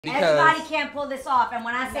Everybody can't pull this off. And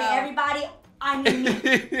when I say everybody, I mean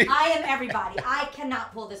me. I am everybody. I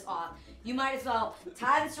cannot pull this off. You might as well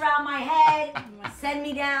tie this around my head, send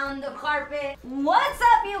me down the carpet. What's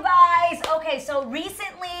up, you guys? Okay, so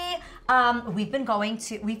recently, we've been going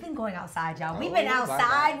outside, y'all. We've been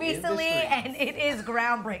outside recently, and it is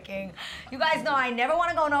groundbreaking. You guys know I never want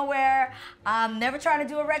to go nowhere. I'm never trying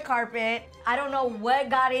to do a red carpet. I don't know what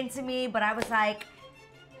got into me, but I was like,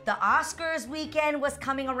 the Oscars weekend was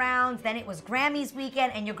coming around, then it was Grammys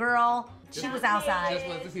weekend, and your girl, she was outside.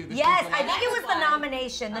 Yes, I think it was the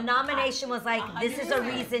nomination. The nomination was like, this is a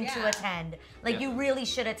reason to attend. Like, you really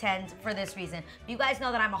should attend for this reason. You guys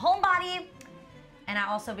know that I'm a homebody, and I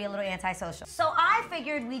also be a little antisocial. So I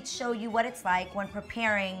figured we'd show you what it's like when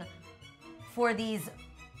preparing for these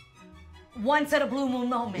once in a blue moon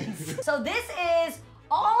moments. So this is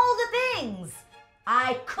all the things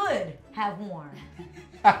I could have worn,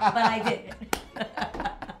 but I didn't.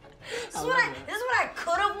 This is what I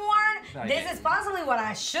could have worn. This is possibly what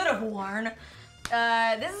I should have worn.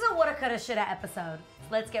 This is a woulda, coulda, shoulda episode.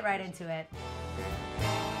 Let's get right into it.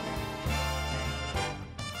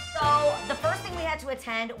 So the first thing we had to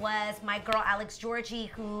attend was my girl Alex Georgie,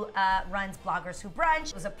 who runs Bloggers Who Brunch.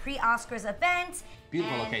 It was a pre-Oscars event.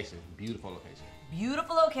 Beautiful location. Beautiful location.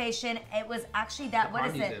 Beautiful location. It was actually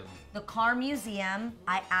the car museum.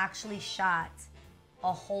 I actually shot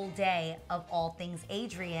a whole day of all things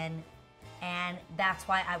Adrienne, and that's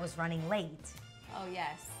why I was running late. Oh,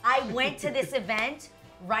 yes. I went to this event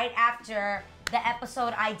right after the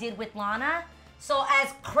episode I did with Lana. So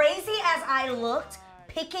as crazy as I looked,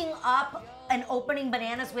 picking up and opening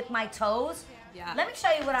bananas with my toes, let me show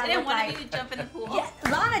you what I looked like. Didn't want you to jump in the pool. Yeah,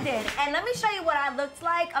 Lana did. And let me show you what I looked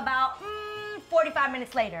like about 45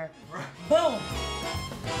 minutes later. Boom.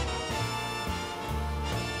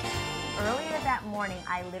 Earlier that morning,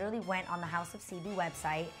 I literally went on the House of CB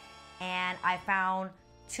website and I found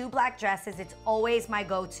 2 black dresses. It's always my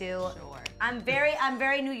go-to. Sure. I'm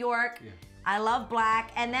very New York. Yeah. I love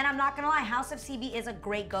black. And then I'm not gonna lie, House of CB is a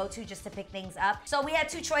great go-to just to pick things up. So we had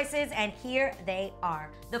 2 choices and here they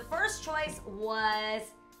are. The first choice was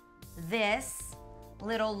this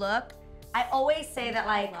little look. I always say that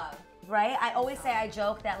like, right? I always say, I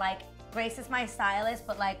joke that like, Grace is my stylist,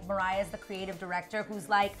 but like Mariah's the creative director who's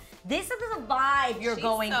like, this is the vibe you're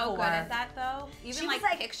going for. She's so good at that though. Even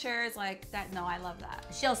like pictures like that, no, I love that.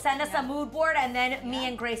 She'll send us a mood board and then me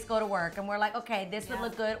and Grace go to work and we're like, okay, this would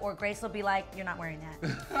look good, or Grace will be like, you're not wearing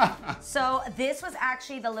that. So this was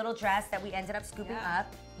actually the little dress that we ended up scooping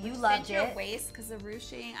up. You loved it. Your waist, because the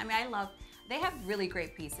ruching, I mean, they have really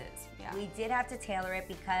great pieces. Yeah. We did have to tailor it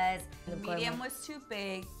because the medium was too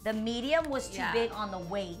big. The medium was too big on the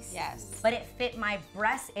waist. Yes. But it fit my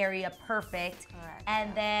breast area perfect. Correct.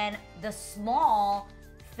 And then the small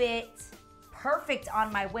fit perfect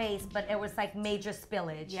on my waist, but it was like major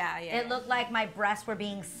spillage. Yeah. It looked like my breasts were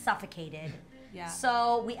being suffocated. Yeah.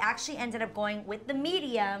 So we actually ended up going with the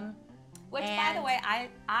medium. Which, by the way,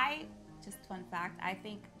 I just fun fact, I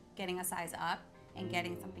think getting a size up and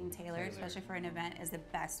getting something tailored, especially for an event, is the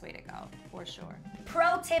best way to go, for sure.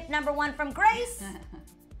 Pro tip number 1 from Grace,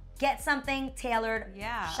 get something tailored,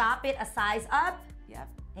 shop it a size up,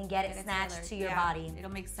 and get it snatched to your body.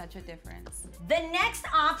 It'll make such a difference. The next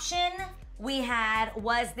option we had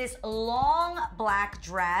was this long black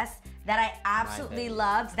dress that I absolutely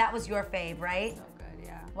loved. That was your fave, right? So good,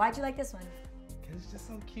 yeah. Why'd you like this one? Because it's just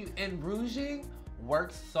so cute. And rouging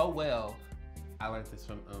works so well. I learned this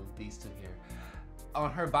from these 2 here. On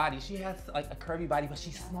her body, she has like a curvy body, but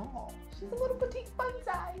she's small. She's a little petite fun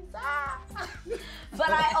size. But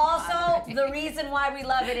I also, the reason why we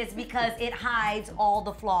love it is because it hides all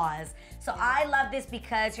the flaws. So I love this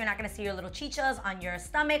because you're not gonna see your little chichas on your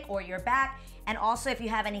stomach or your back. And also if you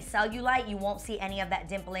have any cellulite, you won't see any of that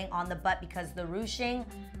dimpling on the butt because the ruching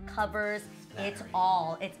covers it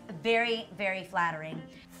all. It's very, very flattering.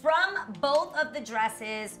 From both of the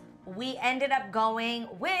dresses, we ended up going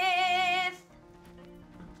with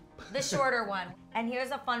the shorter one. And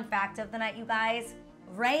here's a fun fact of the night, you guys.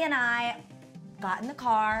 Ray and I got in the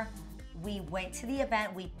car, we went to the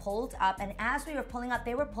event, we pulled up, and as we were pulling up,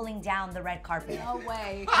 they were pulling down the red carpet. No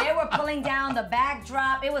way. They were pulling down the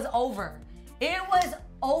backdrop. It was over. It was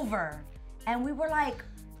over. And we were like,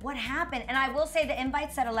 what happened? And I will say the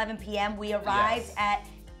invite said 11 p.m. We arrived at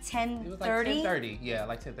 10:30. It was like 10:30, yeah,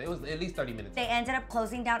 like 10:30. It was at least 30 minutes. They ended up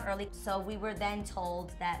closing down early, so we were then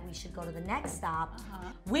told that we should go to the next stop.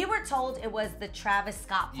 We were told it was the Travis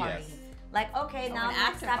Scott party. Yes. Like, okay, now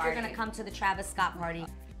next stop you're gonna come to the Travis Scott party.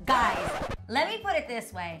 Guys, let me put it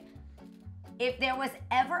this way. If there was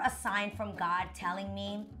ever a sign from God telling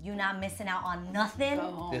me you're not missing out on nothing, Go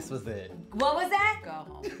home. This was it. what was that? Go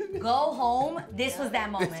home. Go home. This was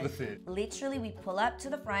that moment. This was it. Literally, we pull up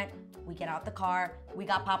to the front, we get out the car, we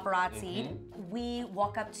got paparazzi. We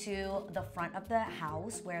walk up to the front of the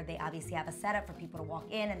house where they obviously have a setup for people to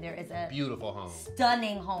walk in, and there is a Beautiful home.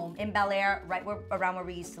 stunning home in Bel Air, right around where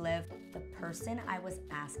we used to live. The person I was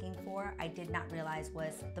asking for, I did not realize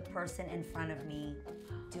was the person in front of me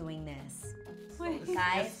doing this.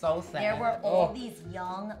 Guys, It's so sad. there were all these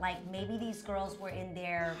young, like maybe these girls were in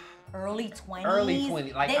their early 20s. Early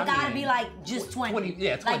 20, like, they I gotta mean, be like just 20.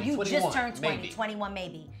 yeah, 20, like you 21, just turned 20, maybe. 21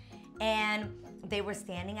 maybe. And they were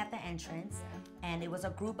standing at the entrance, and it was a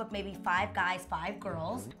group of maybe 5 guys, 5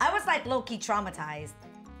 girls. I was like low-key traumatized,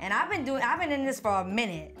 and I've been in this for a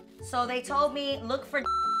minute. So they told me look for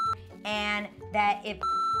and that if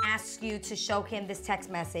asks you to show him this text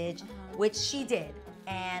message, which she did,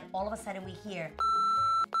 and all of a sudden we hear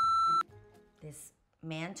this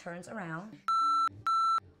man turns around.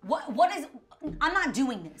 What is, I'm not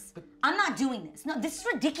doing this. I'm not doing this. No, this is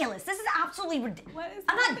ridiculous. This is absolutely ridiculous. What is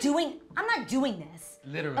I'm not doing this.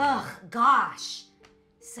 Literally. Ugh, gosh.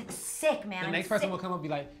 It's like sick, man. The I'm next person sick. will come up and be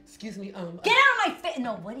like, excuse me, Get out of my face.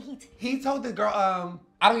 No, what did he He told the girl,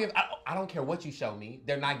 I don't care what you show me.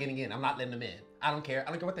 They're not getting in. I'm not letting them in. I don't care. I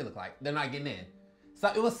don't care what they look like. They're not getting in. So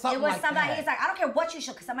it was something like that. He's like, I don't care what you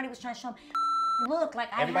show, because somebody was trying to show him, look, like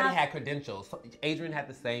Everybody have had credentials. So Adrienne had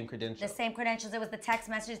the same credentials. the same credentials. It was the text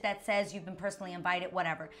message that says you've been personally invited,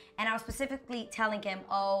 whatever. And I was specifically telling him,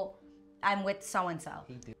 oh, I'm with so-and-so.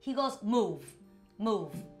 He goes, move,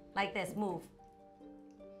 like this, move.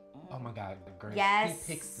 Oh my God, great. Yes.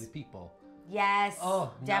 He picks the people. Yes,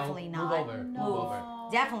 Oh, definitely no. not. Move over. No. Move over.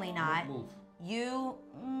 Definitely not. Move. You,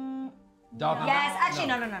 Dog. yes, actually,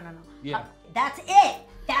 no. Yeah. That's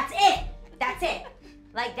it.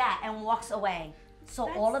 Like that, and walks away. So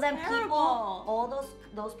That's all of them terrible. people, all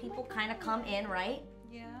those people kind of come in, right?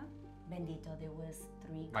 Yeah. Bendito, there was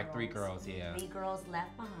 3 girls. Like 3 girls, yeah. 3 girls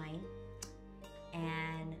left behind.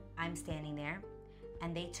 And I'm standing there,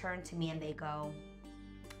 and they turn to me and they go,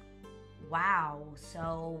 wow,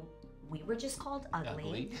 so we were just called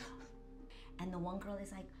ugly. And the one girl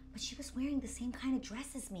is like, but she was wearing the same kind of dress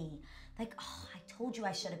as me. Like, oh, I told you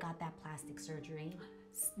I should have got that plastic surgery.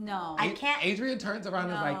 No. I can't. Adrienne turns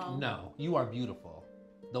around and is like, No. no, you are beautiful.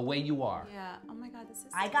 The way you are. Yeah. Oh my God, this is.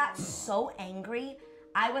 I got so angry.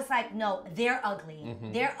 I was like, no, they're ugly.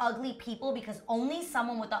 Mm-hmm. They're ugly people, because only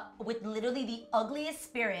someone with literally the ugliest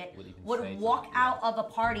spirit Would even would say walk something, out of a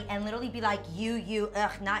party and literally be like, you,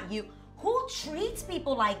 ugh, not you. Who treats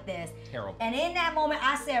people like this? Terrible. And in that moment,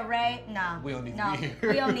 I said, Ray, no. We don't need to no, be here.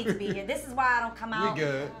 We don't need to be here. This is why I don't come out.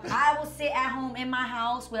 good. I will sit at home in my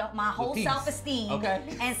house with my whole peace. self-esteem Okay.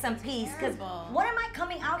 and some peace. Because Terrible. what am I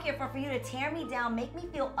coming out here for you to tear me down, make me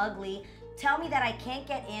feel ugly, tell me that I can't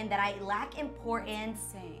get in, that I lack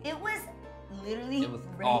importance? Insane. It was literally, It was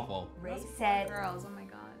awful. Ray Those poor said, girls. Oh my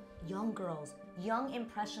God. young girls, young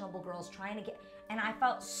impressionable girls trying to get, and I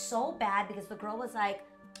felt so bad because the girl was like,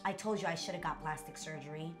 I told you I should have got plastic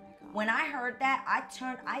surgery. When I heard that,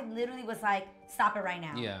 I literally was like, stop it right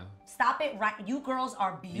now. Yeah. Stop it right. You girls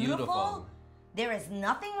are beautiful. There is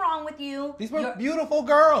nothing wrong with you. These were beautiful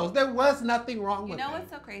girls. There was nothing wrong You with know them. what's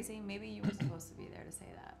so crazy? Maybe you were supposed to be there to say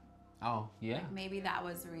that. Oh, yeah. Maybe that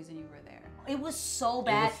was the reason you were there. It was so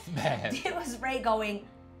bad. It was bad. It was Ray going,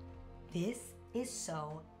 this is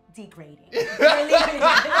so degrading. Really.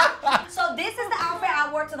 So this is the outfit I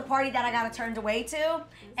wore to the party that I got turned away to.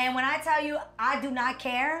 And when I tell you, I do not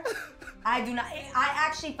care. I do not. I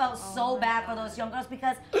actually felt so bad for those young girls,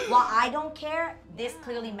 because while I don't care, this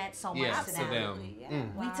clearly meant so much Yeah, to to them. them. Yeah.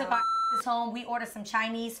 We took our home, we ordered some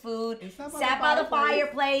Chinese food, Is that by sat the by the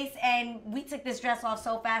fireplace? fireplace, and we took this dress off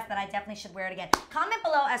so fast that I definitely should wear it again. Comment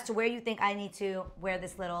below as to where you think I need to wear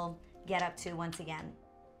this little get up to once again.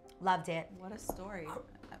 Loved it. What a story.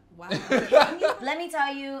 Wow. Let me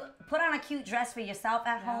tell you, put on a cute dress for yourself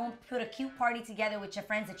at home, put a cute party together with your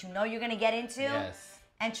friends that you know you're gonna get into. Yes.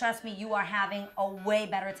 And trust me, you are having a way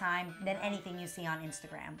better time than anything you see on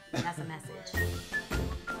Instagram. That's a message.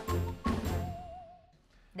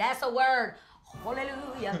 That's a word.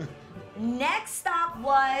 Hallelujah. Next stop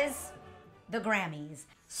was the Grammys.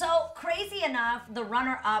 So crazy enough, the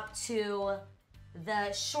runner-up to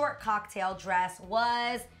the short cocktail dress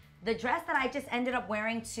was the dress that I just ended up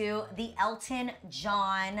wearing to the Elton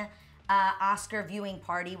John Oscar viewing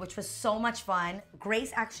party, which was so much fun.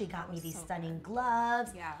 Grace actually got me these stunning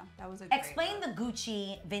gloves. Yeah, that was a great Explain look. the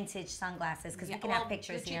Gucci vintage sunglasses, because Yeah, we can have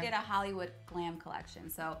pictures Gucci here. did a Hollywood glam collection.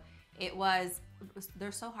 So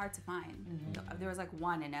they're so hard to find. There was like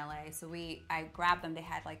one in LA, so I grabbed them. They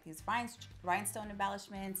had like these rhinestone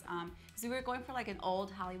embellishments. So we were going for like an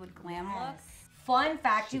old Hollywood glam look. Fun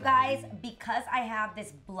fact, you guys, because I have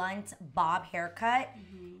this blunt bob haircut,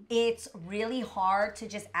 it's really hard to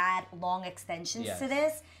just add long extensions to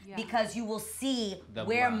this because you will see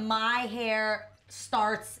where my hair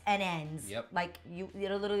starts and ends. Like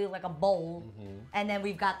it'll literally like a bowl, and then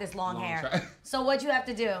we've got this long hair. So what'd you have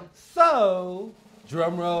to do? So,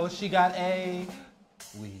 drum roll, she got a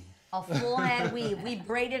weave. A full head weave. We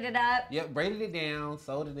braided it up. Yep, braided it down,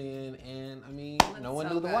 sewed it in, and I mean, no one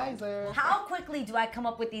knew the wiser. How quickly do I come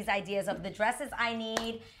up with these ideas of the dresses I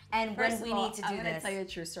need and when we need to do this? I'm gonna tell you a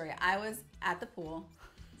true story. I was at the pool,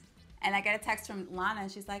 and I get a text from Lana,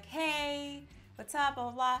 and she's like, "Hey, what's up?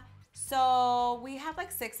 Blah blah blah." So we have like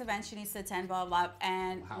 6 events she needs to attend, blah blah blah,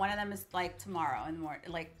 and one of them is like tomorrow in the morning.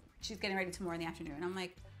 Like she's getting ready tomorrow in the afternoon. And I'm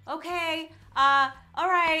like, okay, all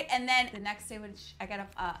right. And then the next day, when I get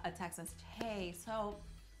a text message, hey, so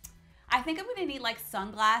I think I'm gonna need like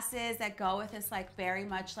sunglasses that go with this like very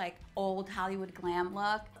much like old Hollywood glam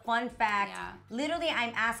look. Fun fact, literally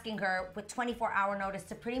I'm asking her with 24-hour notice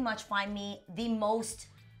to pretty much find me the most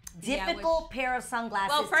difficult pair of sunglasses.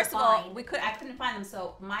 Well, first of all, I couldn't find them,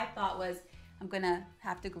 so my thought was I'm gonna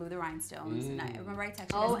have to glue the rhinestones. And I remember I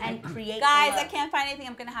texted you and create. Guys, I can't find anything.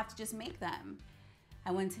 I'm gonna have to just make them.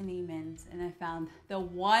 I went to Neiman's and I found the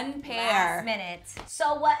one pair. Last minute.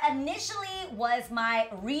 So what initially was my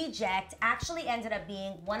reject actually ended up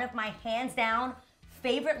being one of my hands down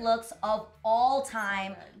favorite looks of all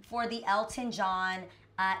time for the Elton John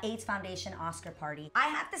AIDS Foundation Oscar party. I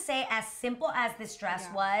have to say, as simple as this dress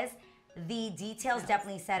was, the details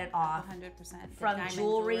definitely set it off. 100%. From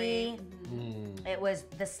jewelry, it was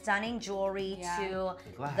the stunning jewelry to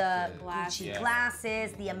the Gucci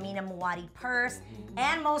glasses, the Amina Muaddi purse,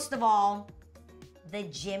 and most of all, the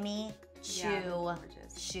Jimmy Choo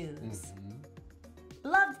shoes.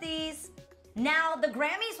 Loved these. Now, the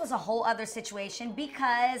Grammys was a whole other situation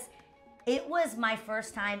because it was my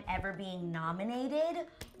first time ever being nominated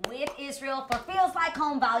with Israel for Feels Like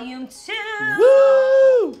Home Volume 2.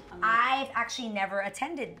 Woo! I've actually never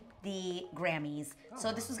attended the Grammys.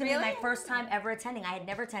 So this was gonna be my first time ever attending. I had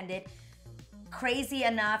never attended. Crazy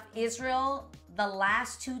enough, Israel, the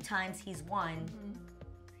last 2 times he's won,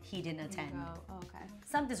 he didn't attend. Oh, okay.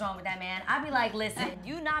 Something's wrong with that man. I'd be like, listen,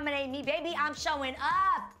 you nominate me, baby, I'm showing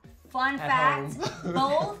up. Fun fact,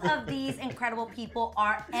 both of these incredible people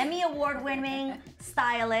are Emmy Award-winning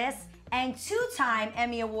stylists and 2-time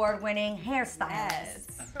Emmy Award-winning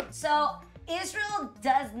hairstylists. So Israel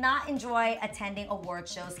does not enjoy attending award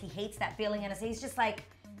shows. He hates that feeling in his. He's just like,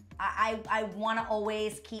 I want to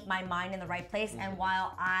always keep my mind in the right place. And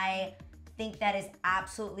while I think that is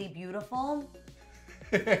absolutely beautiful,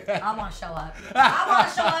 I want to show up. I want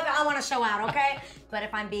to show up and I want to show out, okay? But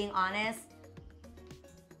if I'm being honest,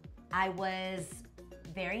 I was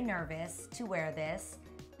very nervous to wear this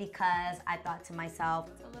because I thought to myself,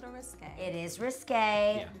 it's a little risque. It is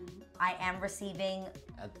risque. I am receiving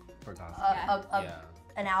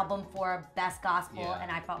an album for Best Gospel, and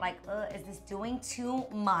I felt like, is this doing too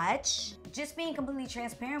much? Just being completely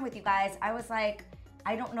transparent with you guys, I was like,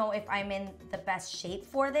 I don't know if I'm in the best shape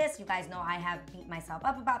for this. You guys know I have beat myself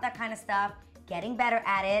up about that kind of stuff, getting better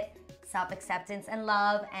at it, self-acceptance and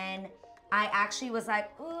love, and I actually was like,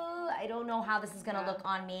 ooh, I don't know how this is gonna look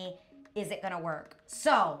on me. Is it gonna work?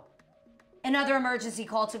 So, another emergency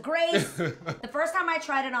call to Grace. The first time I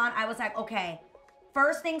tried it on, I was like, okay,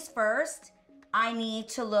 first things first, I need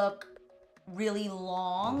to look really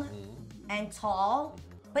long and tall.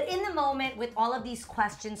 But in the moment, with all of these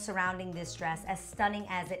questions surrounding this dress, as stunning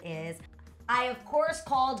as it is, I, of course,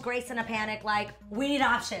 called Grace in a panic, like, we need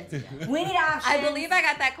options. We need options. I believe I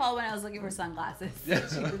got that call when I was looking for sunglasses.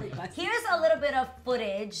 Here's a little bit of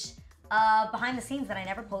footage behind the scenes that I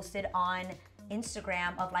never posted on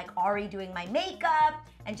Instagram of like Ari doing my makeup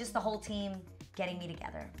and just the whole team getting me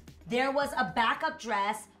together. There was a backup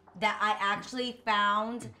dress that I actually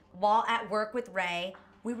found while at work with Ray.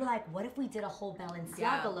 We were like, what if we did a whole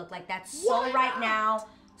Balenciaga look? Like, that's so right now,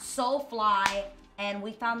 so fly. And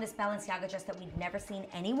we found this Balenciaga dress that we'd never seen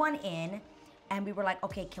anyone in. And we were like,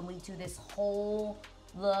 okay, can we do this whole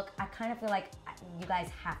look? I kind of feel like you guys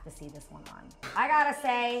have to see this one on. I gotta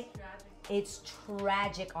say, it's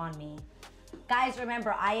tragic on me. Guys,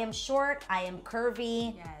 remember, I am short, I am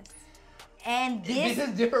curvy. Yes. And this is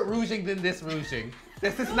different rouging than this rouging.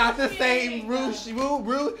 This is not the same rouge.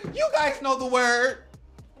 You guys know the word.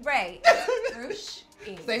 Right. Rouge.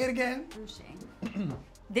 Say it again. Rouging.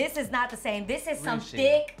 This is not the same. This is some Ruching.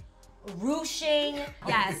 thick ruching.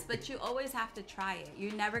 Yes, but you always have to try it.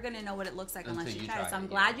 You're never gonna know what it looks like unless you try it. So I'm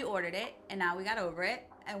glad you ordered it, and now we got over it,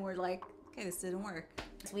 and we're like, okay, this didn't work.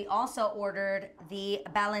 We also ordered the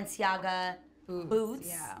Balenciaga boots.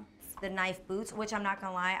 Yeah. The knife boots, which I'm not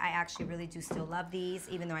gonna lie, I actually really do still love these,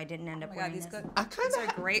 even though I didn't end up wearing these this. These are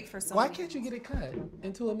great for so Why many can't you get it cut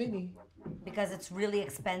into a mini? Because it's really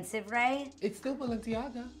expensive, Ray. It's still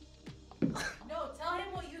Balenciaga. No, tell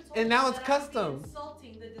him what you told And me, now it's that I would be custom.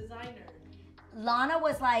 insulting the designer. Lana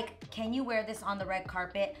was like, can you wear this on the red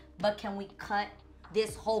carpet, but can we cut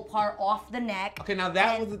this whole part off the neck? Okay, now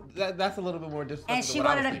that's a little bit more disrespectful. And she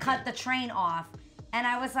wanted to cut the train off. And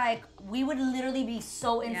I was like, we would literally be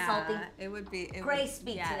so insulting. Yeah, it would be. Grace,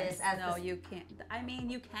 speak to this. No, you can't. I mean,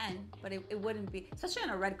 you can, but it wouldn't be, especially on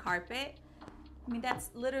a red carpet. I mean, that's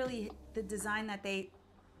literally the design that they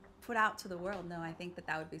put out to the world. No, I think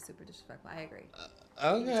that would be super disrespectful. I agree.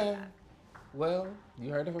 Okay. Well,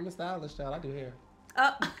 you heard it from a stylist, child. I do hair.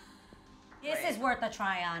 This is worth a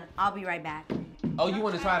try on. I'll be right back. Oh, you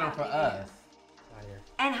want to try it on for us?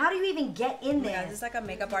 And how do you even get in Yeah, there? this is like a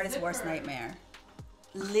makeup artist's worst nightmare.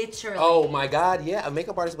 Literally. Oh my God, yeah, a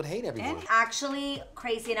makeup artist would hate everyone. And actually,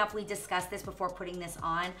 crazy enough, we discussed this before putting this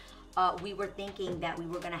on. We were thinking that we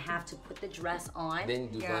were gonna have to put the dress on, Then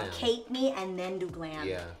do glam. cape me, and then do glam.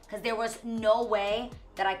 Yeah. Because there was no way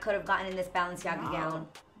that I could have gotten in this Balenciaga gown.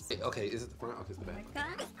 Okay, is it the front? Okay, it's the back.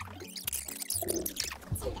 God.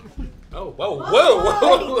 Oh, whoa, whoa,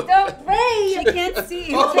 whoa! The Ray! I can't see.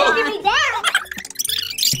 Taking me down!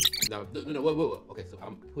 No, whoa. Okay, so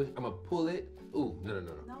I'm gonna pull it. Ooh, no.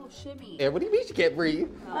 No, shimmy. What do you mean she can't breathe?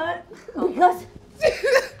 Because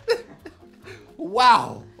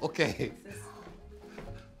Wow. Okay.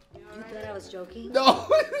 you thought I was joking? No.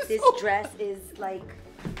 This dress is like,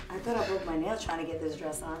 I thought I broke my nail trying to get this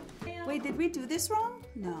dress on. Wait, did we do this wrong?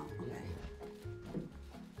 No. Okay.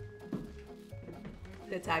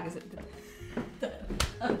 The tag is.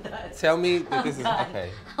 I'm done. Tell me that this is okay.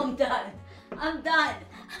 I'm done. I'm done.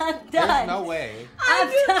 I'm done. There's no way. I'm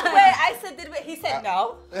done. Wait, I said, did we? He said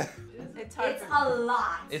no. It's hard. It's a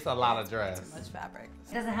lot. It's a lot of dress. Too much fabric.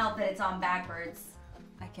 It doesn't help that it's on backwards.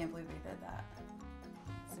 I can't believe we did that.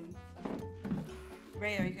 See?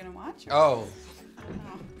 Ray, are you gonna watch? Oh.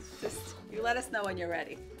 Just you let us know when you're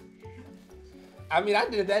ready. I mean, I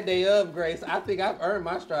did it that day of, Grace. I think I've earned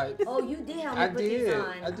my stripes. Oh, you did help me I put these did.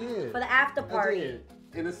 on. I did. For the after I party. did.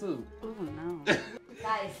 In a suit. Oh no.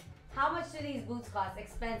 Guys, how much do these boots cost?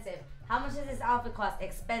 Expensive. How much does this outfit cost?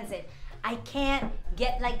 Expensive. I can't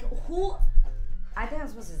get, like, who? I think I'm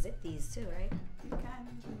supposed to zip these too, right? You can.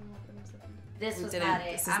 This We was didn't. not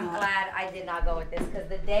it. This is I'm not- glad I did not go with this because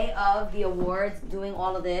the day of the awards, doing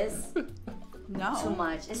all of this, No. too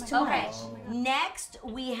much. It's Oh too my much. gosh. Next,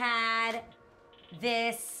 we had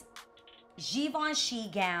this Givenchy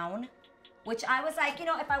gown, which I was like, you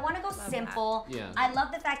know, if I want to go simple, Yeah. I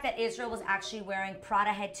love the fact that Israel was actually wearing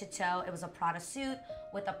Prada head to toe. It was a Prada suit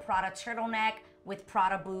with a Prada turtleneck with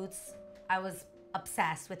Prada boots. I was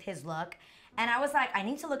obsessed with his look. And I was like, I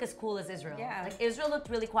need to look as cool as Israel. Yeah. Like, Israel looked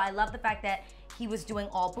really cool. I love the fact that he was doing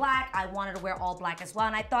all black. I wanted to wear all black as well.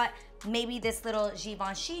 And I thought maybe this little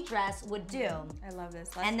Givenchy dress would do. I love this.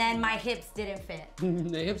 And then my hips didn't fit.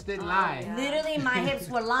 The hips didn't lie. yeah. Literally, my hips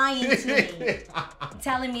were lying to me,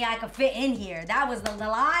 telling me I could fit in here. That was the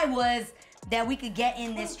lie, was that we could get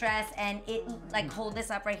in this dress, and it, like, hold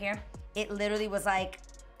this up right here. It literally was like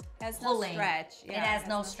has no pulling. stretch. It Yeah, has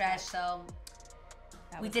no stretch, so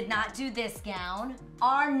That we was did not do this gown.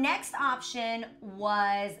 Our next option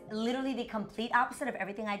was literally the complete opposite of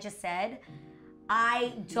everything I just said.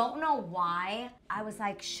 I don't know why. I was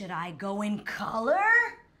like, should I go in color?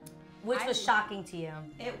 Which was shocking to you.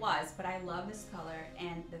 It was, but I love this color,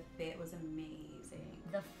 and the fit was amazing.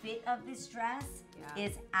 The fit of this dress Yeah.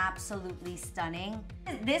 is absolutely stunning.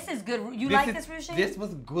 This is good. You like this ruching? This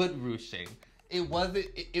was good ruching. It wasn't.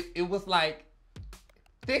 It was like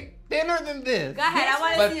thinner than this. Go ahead, I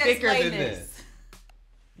want but to see you thicker explain than this.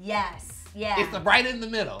 Yes. Yeah. It's right in the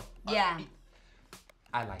middle. Yeah.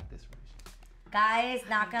 I like this ruching. Guys,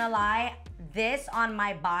 not gonna lie, this on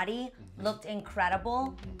my body looked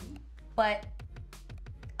incredible, but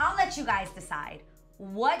I'll let you guys decide.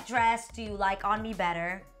 What dress do you like on me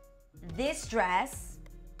better? This dress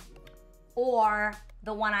or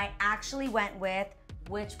the one I actually went with,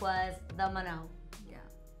 which was the Monot? Yeah.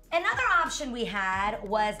 Another option we had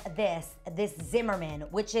was this Zimmerman,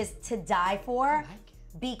 which is to die for,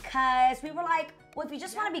 because we were like, well, if you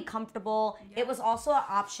just want to be comfortable, it was also an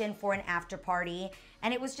option for an after party.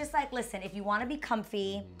 And it was just like, listen, if you want to be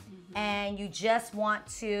comfy and you just want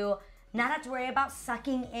to not have to worry about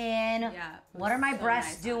sucking in, Yeah, it what are my was so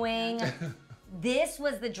breasts nice on doing? This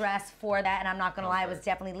was the dress for that, and I'm not gonna lie, I was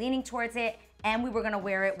definitely leaning towards it, and we were gonna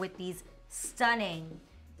wear it with these stunning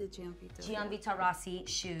The Gianvita Rossi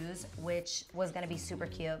shoes, which was gonna be super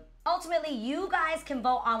cute. Ultimately, you guys can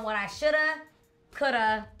vote on what I shoulda,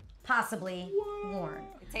 coulda, possibly worn.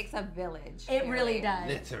 It takes a village. It really does.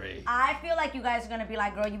 Literally. I feel like you guys are gonna be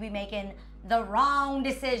like, girl, you be making the wrong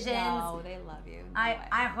decisions. No, they love you. No way.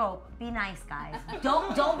 I hope. Be nice, guys.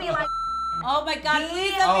 Don't be like Oh my God,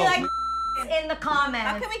 please don't be like. in the comments.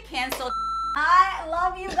 How can we cancel? I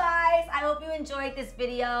love you guys. I hope you enjoyed this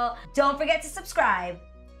video. Don't forget to subscribe.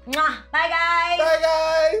 Mwah. Bye, guys. Bye,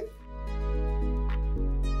 guys.